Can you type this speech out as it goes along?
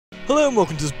Hello and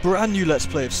welcome to this brand new Let's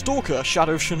Play of S.T.A.L.K.E.R.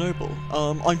 Shadow of Chernobyl.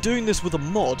 I'm doing this with a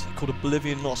mod called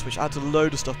Oblivion which adds a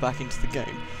load of stuff back into the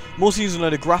game. I'm also using a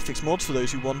load of graphics mods for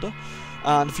those who wonder,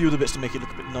 and a few other bits to make it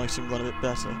look a bit nicer and run a bit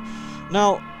better.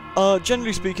 Now,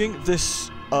 generally speaking,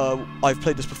 I've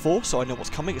played this before, so I know what's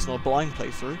coming. It's not a blind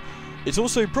playthrough. It's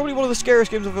also probably one of the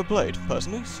scariest games I've ever played,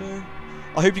 personally, so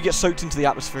I hope you get soaked into the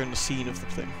atmosphere and the scene of the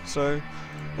thing. So,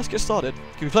 let's get started.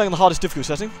 You'll be playing on the hardest difficulty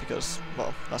setting, because,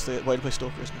 well, that's the way to play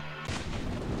S.T.A.L.K.E.R, isn't it?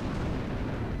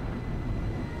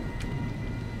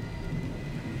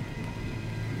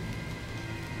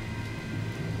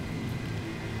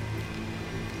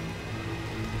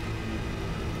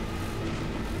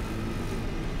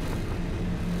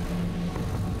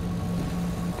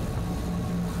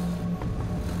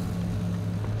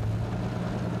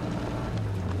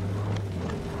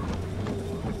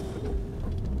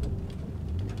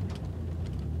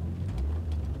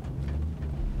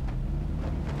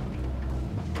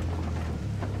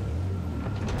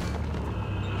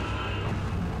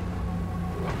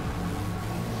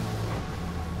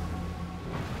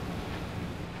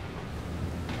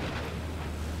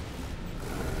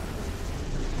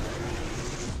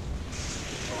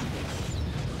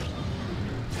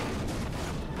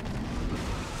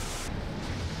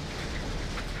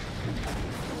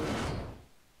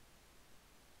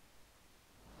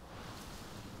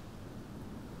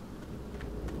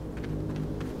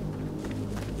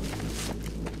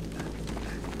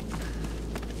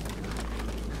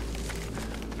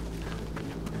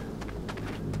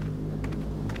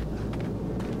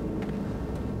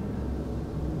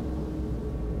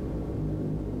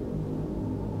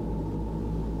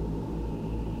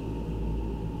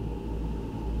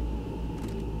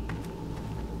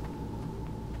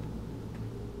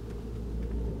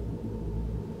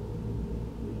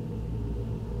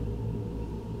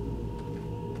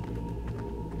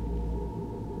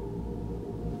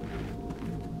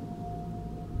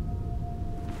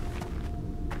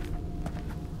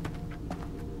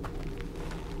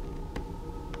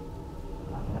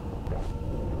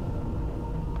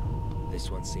 This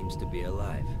one seems to be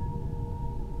alive.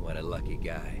 What a lucky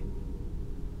guy.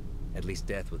 At least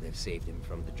death would have saved him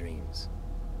from the dreams.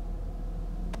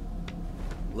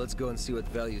 Let's go and see what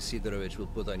value Sidorovich will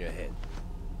put on your head.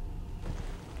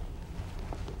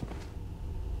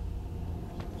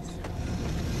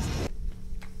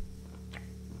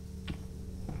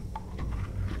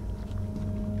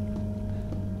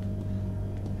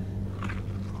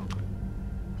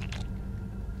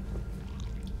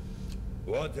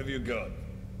 What have you got?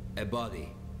 A body.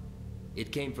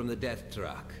 It came from the death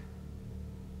truck.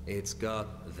 It's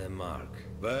got the mark.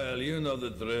 Well, you know the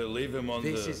drill. Leave him on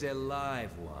This is a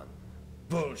live one.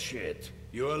 Bullshit.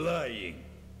 You are lying.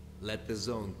 Let the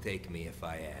zone take me if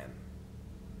I am.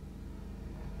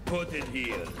 Put it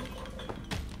here.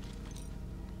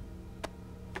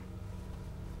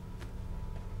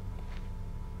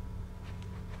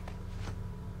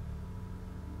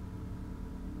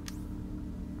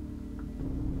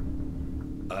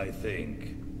 I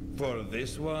think, for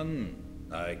this one,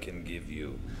 I can give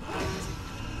you.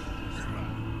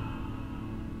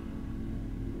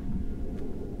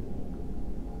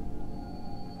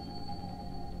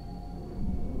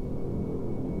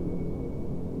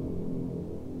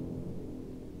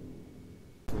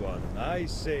 I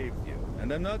saved you,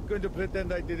 and I'm not going to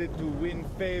pretend I did it to win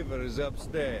favors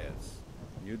upstairs.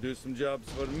 You do some jobs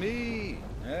for me,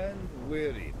 and we're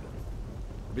even.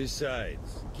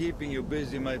 Besides, keeping you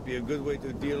busy might be a good way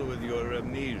to deal with your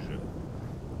amnesia.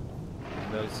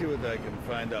 And I'll see what I can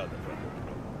find out about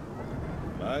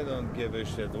it. I don't give a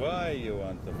shit why you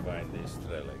want to find this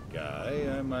S.T.A.L.K.E.R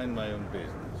guy. I mind my own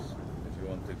business. If you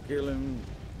want to kill him,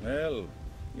 well,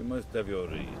 you must have your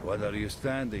reason. What are you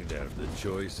standing there? The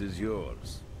choice is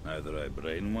yours. Either I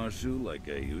brainwash you, like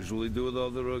I usually do with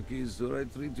all the rookies, or I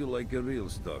treat you like a real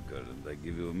stalker, and I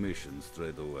give you a mission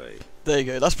straight away. There you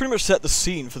go, that's pretty much set the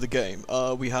scene for the game.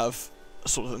 We have a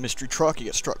sort of a mystery truck, you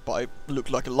get struck by,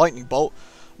 looked like a lightning bolt.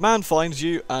 Man finds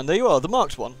you, and there you are, the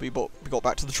marked one. We got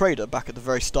back to the trader, back at the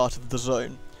very start of the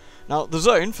zone. Now, the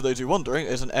zone, for those who are wondering,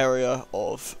 is an area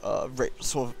of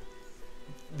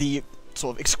the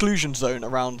exclusion zone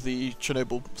around the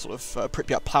Chernobyl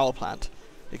Pripyat power plant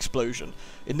explosion.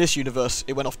 In this universe,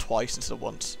 it went off twice instead of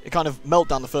once. It kind of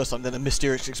melted down the first time, then a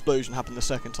mysterious explosion happened the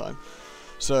second time.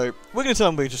 So, we're going to tell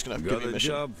them we're just going to give you a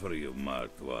mission. Got a job for you,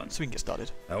 Marked One. So we can get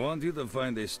started. I want you to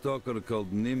find a stalker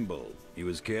called Nimble. He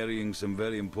was carrying some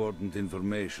very important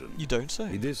information. You don't say.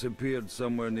 He disappeared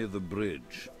somewhere near the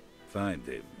bridge. Find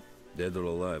him. Dead or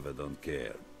alive, I don't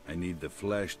care. I need the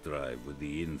flash drive with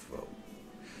the info.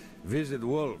 Visit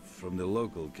Wolf from the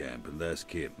local camp and ask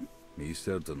him. He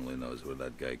certainly knows where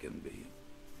that guy can be.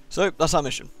 So, that's our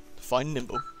mission. Find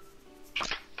Nimble.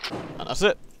 And that's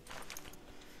it.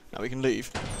 Now we can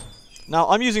leave. Now,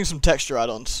 I'm using some texture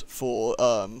add-ons for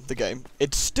the game.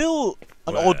 It's still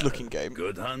an odd-looking game.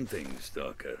 Good hunting,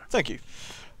 Stalker. Thank you.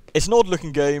 It's an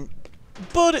odd-looking game,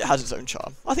 but it has its own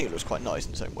charm. I think it looks quite nice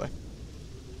in its own way.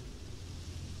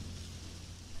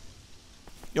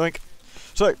 Yoink.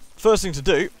 So, first thing to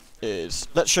do is,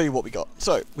 let's show you what we got.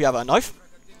 So, we have our knife.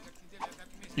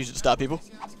 Use it to stab people.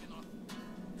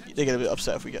 They get a bit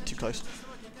upset if we get too close.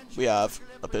 We have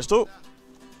a pistol.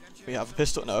 We have a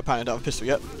pistol. No, apparently I don't have a pistol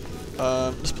yet.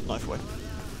 Let's put the knife away.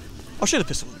 I'll show you the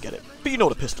pistol when we get it. But you know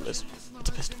what a pistol is. It's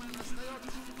a pistol.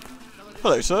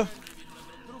 Hello, sir.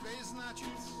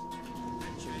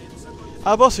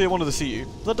 Our boss here wanted to see you.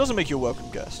 That doesn't make you a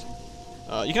welcome guest.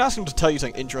 You can ask him to tell you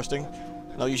something interesting,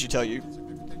 and I'll usually tell you.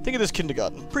 Think of this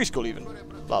kindergarten, preschool even.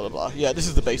 Blah blah blah. Yeah, this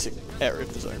is the basic area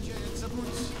of the zone.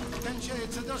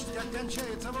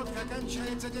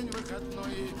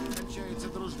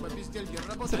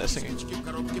 I think they're singing.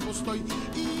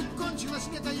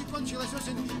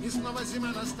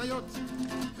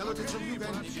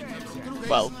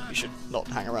 Well, you should not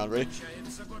hang around really.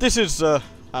 This is our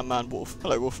man Wolf.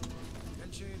 Hello, Wolf.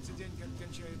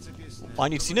 I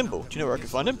need to see Nimble. Do you know where I can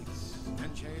find him?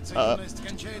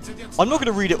 I'm not going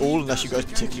to read it all unless you guys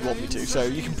particularly want me to, so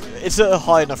you can. It's at a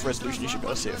high enough resolution you should be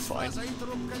able to see it fine.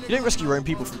 You don't rescue your own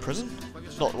people from prison.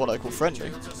 Not what I call friendly.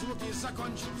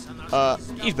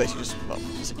 He's basically just, well,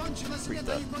 read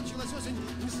that.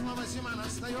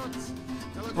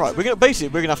 Right, we're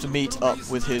gonna have to meet up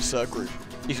with his group.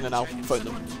 He's gonna now phone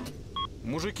them.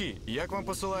 Мужики, я к вам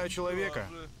посылаю человека.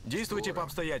 Действуйте по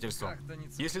обстоятельствам.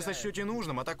 Если сочтете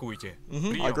нужным, атакуйте.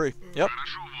 I agree. Yep.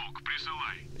 Хорошо, Волк,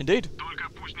 присылай. Indeed. Только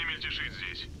пусть не мельтешит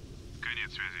здесь.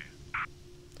 Конец связи.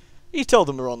 You tell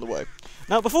them we're on the way.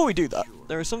 Now, before we do that,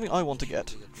 there is something I want to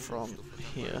get from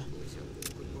here.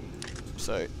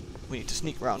 So, we need to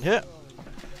sneak around here,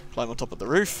 climb on top of the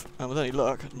roof, and with any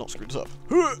luck, not screw this up.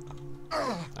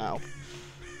 Ow.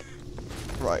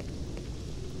 Right.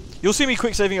 You'll see me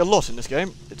quick saving a lot in this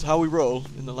game. It's how we roll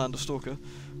in the land of S.T.A.L.K.E.R.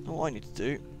 Now what I need to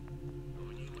do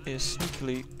is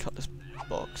sneakily cut this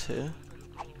box here.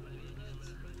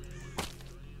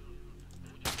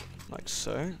 Like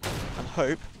so. And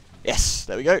hope. Yes!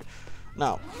 There we go.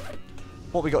 Now,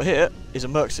 what we got here is a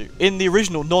merc suit. In the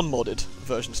original non-modded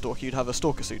version of S.T.A.L.K.E.R, you'd have a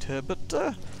stalker suit here, but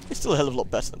it's still a hell of a lot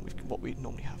better than what we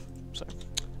normally have. So,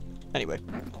 anyway.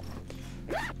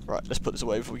 Right, let's put this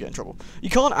away before we get in trouble. You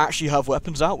can't actually have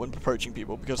weapons out when approaching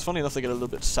people, because funny enough they get a little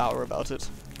bit sour about it.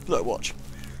 Look, watch.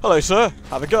 Hello, sir.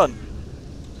 Have a gun.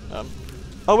 Oh,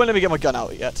 well, let me get my gun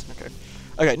out yet. Okay.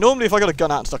 Okay, normally if I got a gun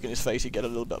out and stuck in his face, he'd get a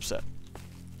little bit upset.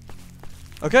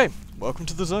 Okay, welcome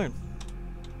to the zone.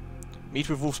 Meet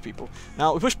with Wolf's people.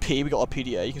 Now, we push P, we got our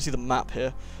PDA. You can see the map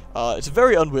here. It's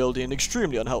very unwieldy and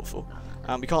extremely unhelpful.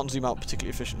 And we can't zoom out particularly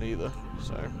efficiently either.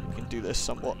 So, we can do this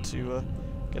somewhat to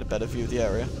get a better view of the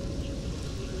area.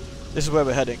 This is where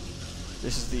we're heading.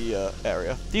 This is the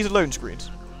area. These are loan screens.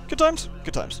 Good times?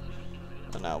 Good times.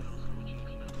 And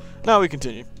now we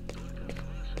continue.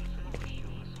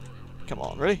 Come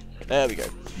on, ready? There we go.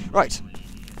 Right.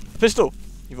 A pistol.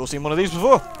 You've all seen one of these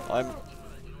before. I'm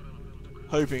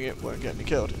hoping it won't get me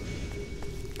killed.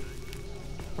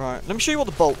 Right, let me show you what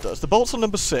the bolt does. The bolt's on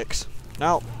number 6.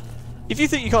 Now, if you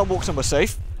think you can't walk somewhere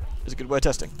safe, there's a good way of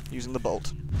testing, using the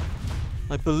bolt.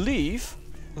 I believe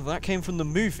that came from the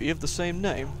movie of the same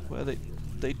name, where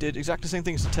they did exactly the same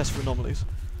things to test for anomalies.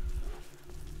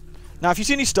 Now, if you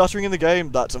see any stuttering in the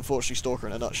game, that's unfortunately S.T.A.L.K.E.R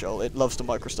in a nutshell. It loves to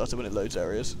micro-stutter when it loads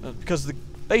areas. Because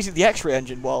basically the X-ray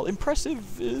engine, while impressive,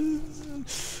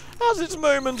 has its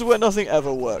moments where nothing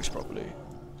ever works properly.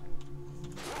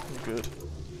 Good.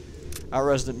 Our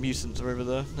resident mutants are over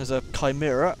there. There's a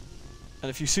Chimera and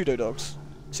a few pseudo-dogs.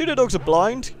 Pseudo-dogs are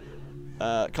blind,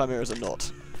 Chimeras are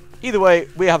not. Either way,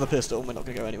 we have a pistol and we're not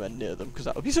going to go anywhere near them because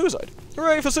that would be suicide.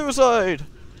 Hooray for suicide!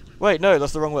 Wait, no,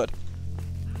 that's the wrong word.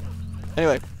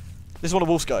 Anyway, this is one of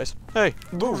Wolf's guys. Hey.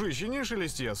 Дружище, не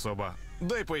шелести особо.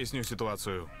 Дай поясню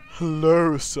ситуацию.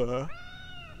 Hello, sir.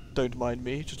 Don't mind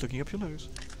me, just looking up your nose.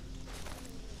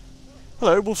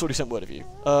 Hello, Wolf's already sent word of you.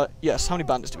 Yes, how many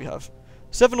bandits do we have?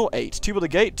 7 or 8. 2 by the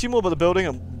gate, 2 more by the building,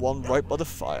 and 1 right by the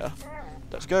fire.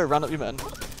 Let's go, round up your men.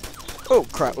 Oh,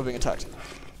 crap, we're being attacked.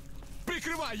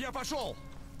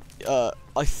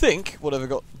 I think whatever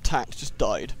got attacked just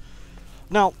died.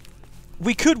 Now,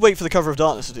 we could wait for the cover of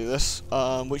darkness to do this,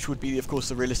 which would be, of course,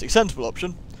 the realistic, sensible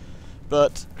option.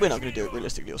 But we're not going to do it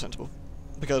realistically or sensible.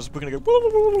 Because we're going to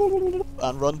go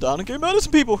and run down and go murder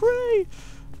some people. Hooray!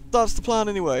 That's the plan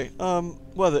anyway.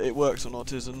 Whether it works or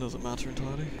not is another matter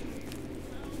entirely.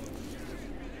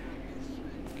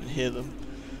 hear them.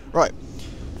 Right.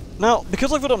 Now,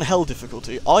 because I've got it on hell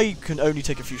difficulty, I can only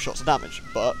take a few shots of damage,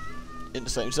 but in the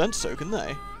same sense, so can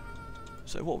they.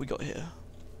 So what we got here?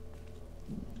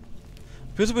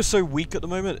 Because we're so weak at the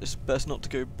moment, it's best not to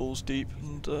go balls deep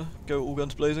and go all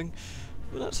guns blazing.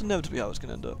 But that's inevitably how it's going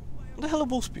to end up. What the hell are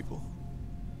wolf people?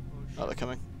 Oh, they're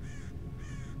coming.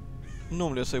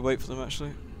 Normally I'd say wait for them,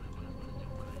 actually.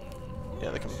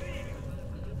 Yeah, they're coming.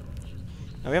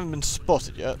 Now, we haven't been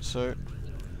spotted yet, so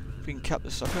if we can cap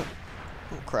this sucker.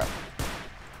 Oh, crap.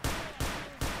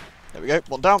 There we go,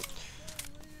 one down.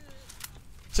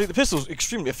 See, the pistol's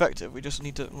extremely effective, we just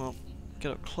need to, well,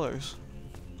 get up close.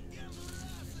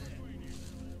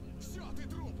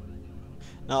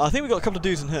 Now, I think we've got a couple of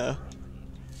dudes in here.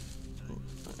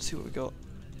 Let's see what we got.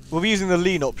 We'll be using the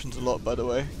lean options a lot, by the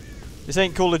way. This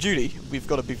ain't Call of Duty. We've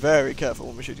got to be very careful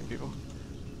when we're shooting people.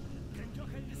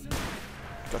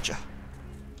 Gotcha.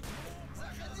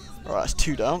 Alright, that's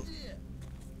 2 down.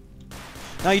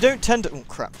 Now, you don't tend to... Oh,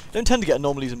 crap. You don't tend to get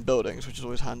anomalies in buildings, which is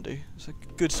always handy. It's a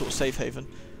good sort of safe haven.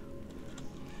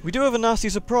 We do have a nasty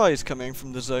surprise coming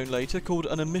from the zone later, called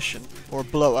an emission, or a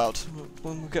blowout.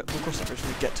 When we'll cross that bridge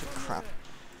when we get to it. Crap.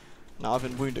 Now, I've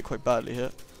been wounded quite badly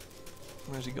here.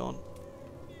 Where's he gone?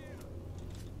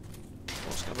 Oh,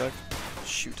 scumbag.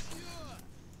 Shoot.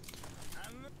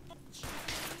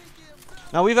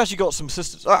 Now, we've actually got some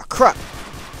assistance. Ah, crap!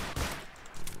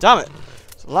 Damn it!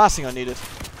 It's the last thing I needed.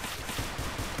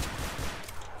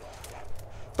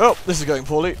 Oh, this is going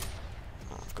poorly.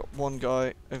 I've got one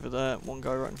guy over there, one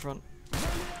guy right in front.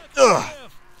 Ugh!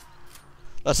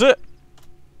 That's it!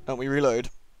 And we reload.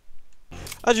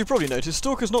 As you probably noticed,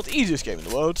 Stalker's not the easiest game in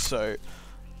the world, so...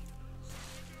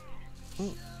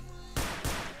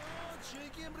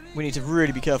 we need to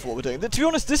really be careful what we're doing. To be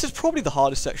honest, this is probably the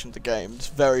hardest section of the game, this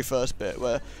very first bit,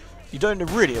 where you don't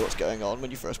really know what's going on when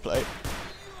you first play.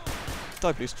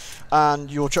 Die, please.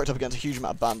 And you're chucked up against a huge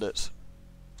amount of bandits.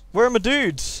 Where are my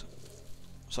dudes?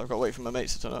 So I've got to wait for my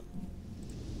mates to turn up.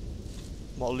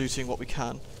 While looting what we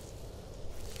can.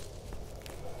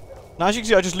 Now, as you can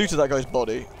see, I just looted that guy's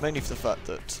body, mainly for the fact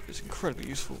that it's incredibly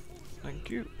useful. Thank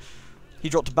you. He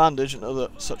dropped a bandage and other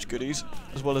such goodies,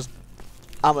 as well as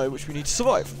ammo which we need to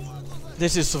survive.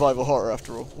 This is survival horror,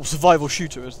 after all. Or survival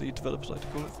shooter, as the developers like to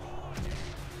call it.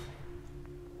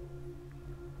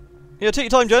 Yeah,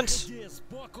 take your time, gents.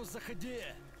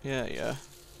 Yeah.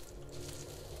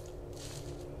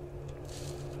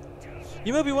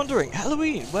 You may be wondering,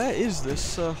 Halloween, where is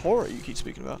this horror you keep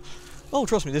speaking about? Oh,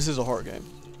 trust me, this is a horror game.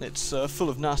 It's full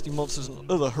of nasty monsters and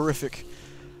other horrific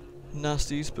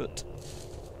nasties, but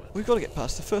we've got to get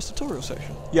past the first tutorial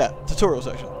section. Yeah, tutorial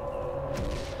section.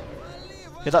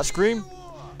 Hear that scream?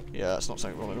 Yeah, that's not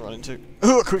something we're going to run into.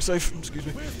 Oh, quick save, excuse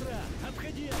me.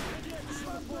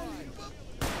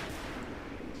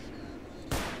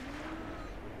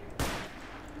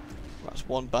 That's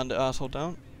one bandit asshole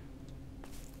down.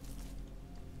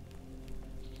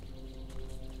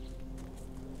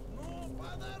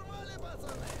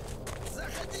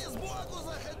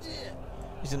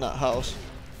 He's in that house.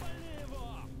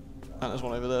 And there's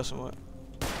one over there somewhere.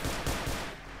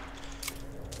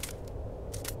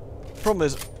 Problem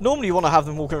is, normally you want to have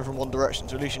them all coming from one direction,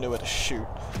 so at least you know where to shoot.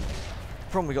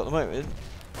 The problem we got at the moment is...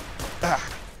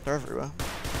 they're everywhere.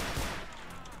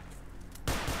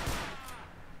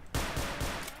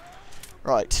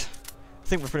 Right. I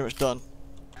think we're pretty much done.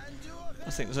 I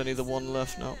think there's only the one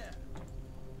left now.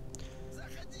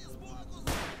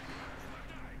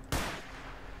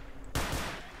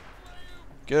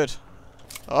 Good.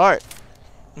 Alright.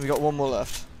 We got one more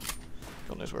left.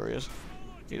 God knows where he is.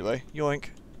 Either way, yoink.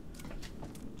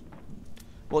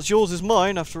 What's yours is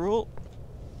mine, after all.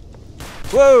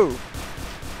 Whoa!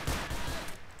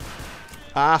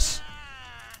 Ass.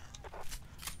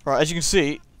 Right, as you can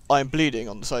see, I am bleeding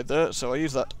on the side there, so I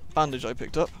use that bandage I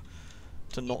picked up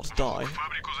to not die.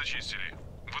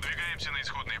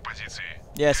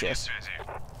 Yes.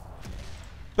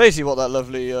 Basically what that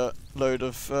lovely load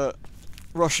of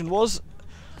Russian was,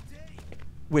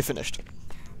 we're finished.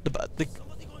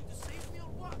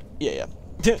 Yeah.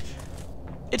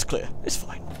 It's clear. It's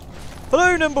fine.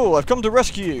 Hello, Nimble. I've come to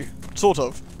rescue you. Sort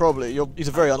of. Probably. He's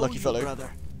a very unlucky fellow. Brother.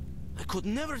 I could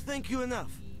never thank you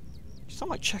enough. You sound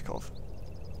like Chekhov.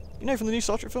 You know from the new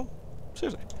Star Trek film?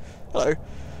 Seriously. Hello.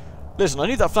 Listen, I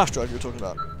need that flash drive you were talking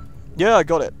about. Yeah, I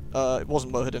got it. It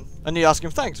wasn't well hidden. And you ask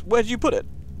him, thanks. Where did you put it?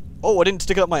 Oh, I didn't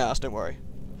stick it up my ass. Don't worry.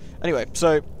 Anyway,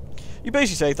 so you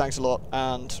basically say thanks a lot,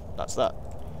 and that's that.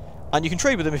 And you can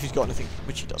trade with him if he's got anything,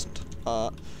 which he doesn't.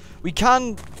 You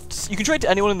can trade to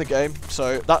anyone in the game,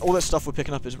 so all that stuff we're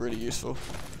picking up is really useful.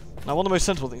 Now, one of the most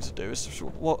sensible things to do is to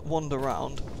sort of wander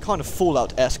around, kind of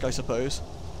Fallout-esque, I suppose.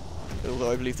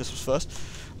 although I believe this was first,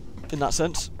 in that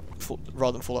sense,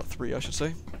 rather than Fallout 3, I should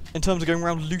say. In terms of going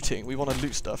around looting, we want to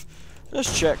loot stuff.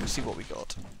 Let's check and see what we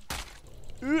got.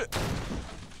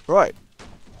 Right.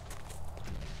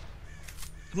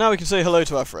 Now we can say hello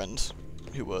to our friends,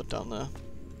 who were down there.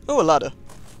 Oh, a ladder.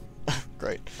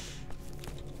 Great.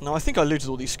 Now I think I looted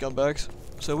all these scumbags,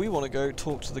 so we want to go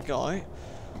talk to the guy.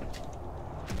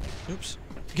 Oops.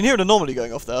 You can hear an anomaly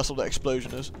going off there, that's what that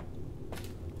explosion is.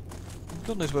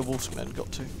 God knows where Wolfsmen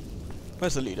got to.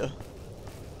 Where's the leader?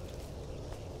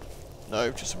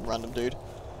 No, just some random dude.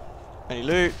 Any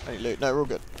loot? Any loot? No, we're all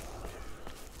good.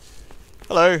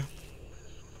 Hello.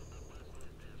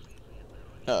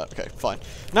 Okay, fine.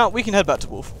 Now we can head back to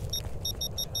Wolf.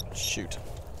 Shoot.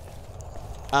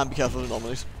 And be careful of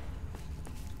anomalies.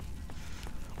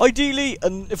 Ideally,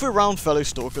 and if we're around fellow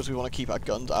stalkers, we want to keep our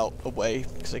guns out away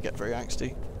because they get very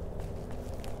angsty.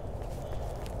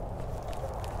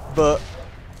 But,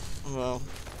 well,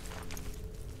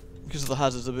 because of the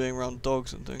hazards of being around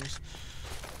dogs and things,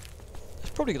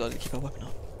 it's probably a good idea to keep our weapon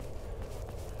up.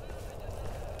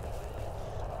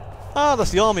 Ah,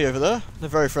 that's the army over there. They're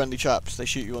very friendly chaps. They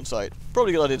shoot you on sight.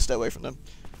 Probably a good idea to stay away from them.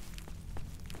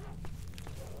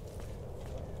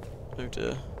 Oh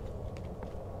dear.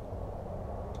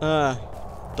 Ah,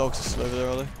 dogs are still over there,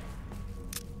 are they?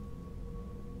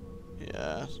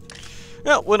 Yeah.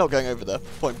 Yeah, we're not going over there.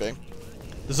 Point being,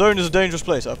 the zone is a dangerous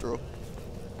place after all.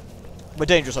 By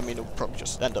dangerous, I mean it'll probably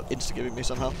just end up insta-giving me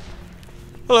somehow.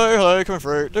 Hello, hello, coming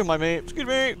through. Don't mind me. Excuse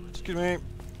me. Excuse me.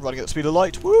 Running at the speed of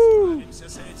light. Woo!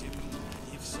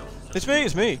 It's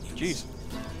me. Jeez.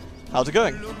 How's it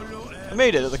going? I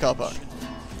made it at the car park.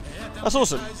 That's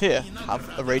awesome. Here,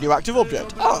 have a radioactive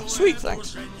object. Ah, sweet,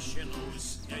 thanks.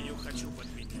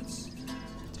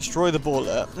 Destroy the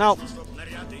baller. Now,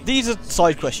 these are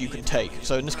side quests you can take.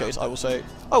 So in this case, I will say,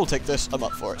 I will take this. I'm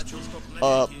up for it.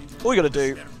 All you gotta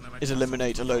do is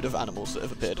eliminate a load of animals that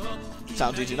have appeared.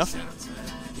 Sounds easy enough.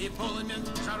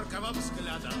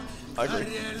 I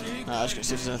agree. I was gonna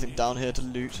see if there's anything down here to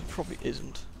loot. Probably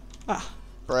isn't. Ah,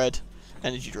 bread,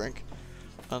 energy drink,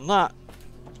 and that,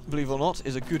 believe it or not,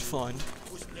 is a good find.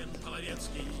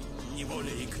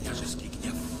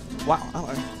 Wow,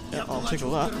 ammo. Yeah, I'll take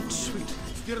all that. Sweet.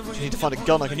 Just need to find a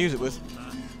gun I can use it with.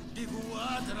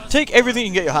 Take everything you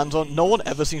can get your hands on. No one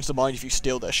ever seems to mind if you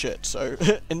steal their shit, so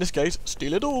in this case,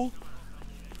 steal it all.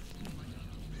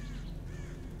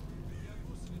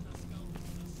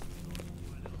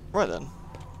 Right then,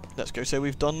 let's go say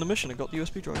we've done the mission and got the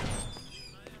USB drive.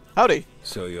 Howdy!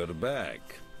 So you're back.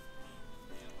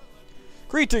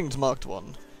 Greetings, Marked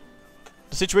One.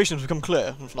 The situation has become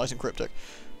clear. It's nice and cryptic.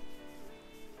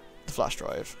 The flash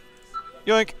drive.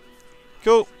 Yoink!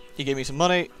 Cool. He gave me some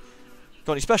money.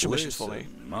 Got any special wishes for me?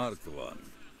 Marked One.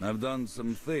 I've done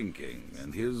some thinking,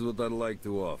 and here's what I'd like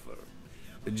to offer.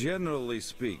 Generally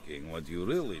speaking, what you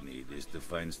really need is to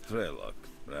find S.T.A.L.K.E.R,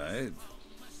 right?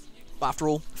 After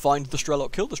all, find the S.T.A.L.K.E.R,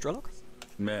 kill the S.T.A.L.K.E.R.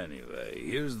 Anyway,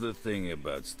 here's the thing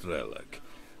about S.T.A.L.K.E.R.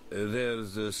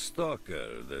 There's a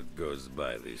stalker that goes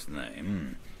by this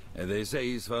name. And they say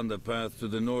he's found a path to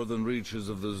the northern reaches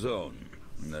of the zone.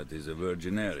 That is a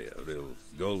virgin area, a real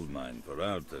gold mine for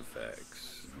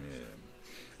artifacts.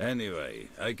 Yeah. Anyway,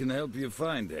 I can help you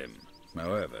find him.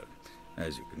 However,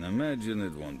 as you can imagine,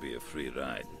 it won't be a free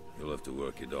ride. You'll have to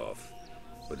work it off.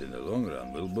 But in the long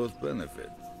run, we'll both benefit.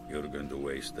 You're going to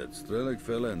waste that S.T.A.L.K.E.R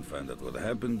fella and find out what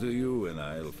happened to you, and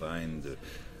I'll find...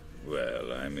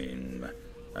 well, I mean,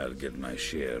 I'll get my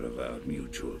share of our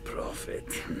mutual profit.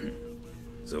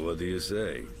 So what do you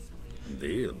say?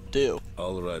 Deal? Deal.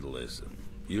 All right, listen.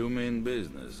 You mean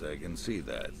business, I can see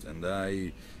that. And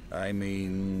I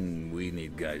mean, we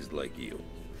need guys like you.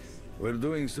 We're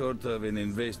doing sort of an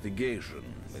investigation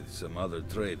with some other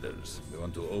traders. We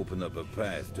want to open up a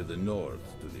path to the north,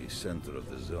 to the center of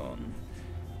the zone.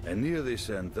 And near the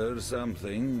center,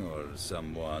 something or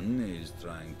someone is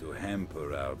trying to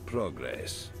hamper our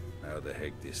progress. How the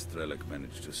heck this S.T.A.L.K.E.R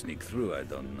managed to sneak through, I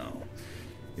don't know.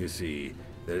 You see,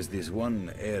 there's this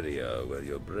one area where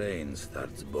your brain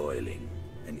starts boiling.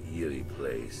 An eerie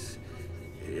place.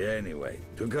 Anyway,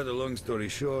 to cut a long story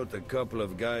short, a couple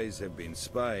of guys have been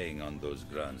spying on those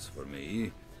grunts for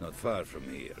me, not far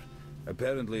from here.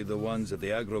 Apparently the ones at the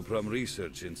Agroprom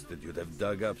Research Institute have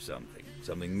dug up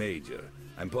something major.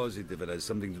 I'm positive it has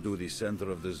something to do with the center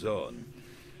of the zone.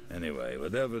 Anyway,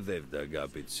 whatever they've dug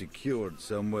up, it's secured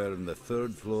somewhere on the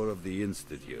 3rd floor of the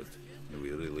Institute.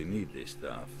 We really need this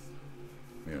stuff.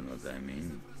 You know what I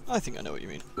mean? I think I know what you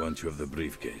mean. Once you have the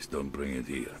briefcase, don't bring it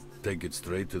here. Take it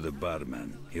straight to the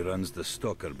barman. He runs the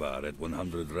S.T.A.L.K.E.R bar at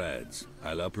 100 rads.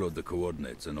 I'll upload the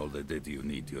coordinates and all the data you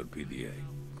need to your PDA.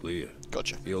 clear.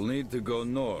 Gotcha. You'll need to go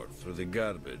north through the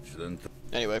garbage, then...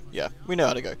 Anyway, yeah, we know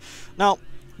how to go. Now,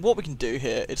 what we can do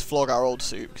here is flog our old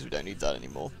suit, because we don't need that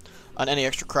anymore. And any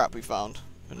extra crap we found,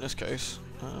 in this case.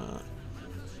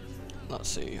 Let's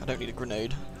see, I don't need a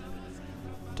grenade.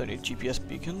 Don't need GPS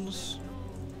beacons.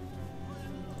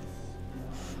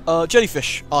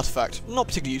 Jellyfish artifact. Not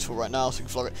particularly useful right now, so we can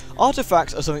flog it.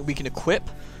 Artifacts are something we can equip,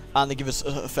 and they give us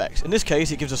effects. In this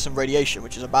case, it gives us some radiation,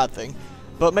 which is a bad thing,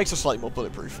 but makes us slightly more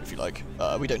bulletproof, if you like.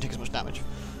 We don't take as much damage.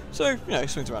 So, you know,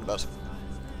 swings and roundabouts.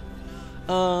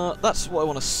 That's what I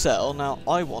want to sell. Now,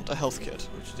 I want a health kit,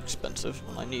 which is expensive,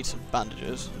 and I need some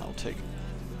bandages, and I'll take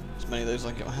as many of those as I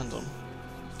can get my hands on.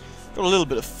 Got a little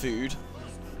bit of food.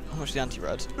 How much are the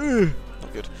anti-rads?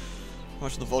 Not good. How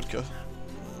much is the vodka?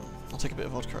 I'll take a bit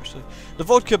of vodka, actually. The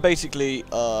vodka basically,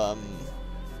 I'll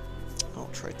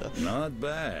trade that. Not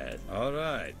bad.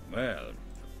 Alright, well...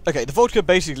 Okay, the vodka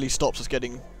basically stops us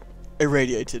getting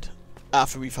irradiated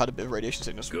after we've had a bit of radiation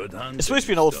sickness. Good hunting, It's supposed to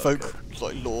be an old Stalker. folk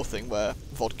like lore thing where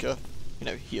vodka, you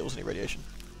know, heals any radiation.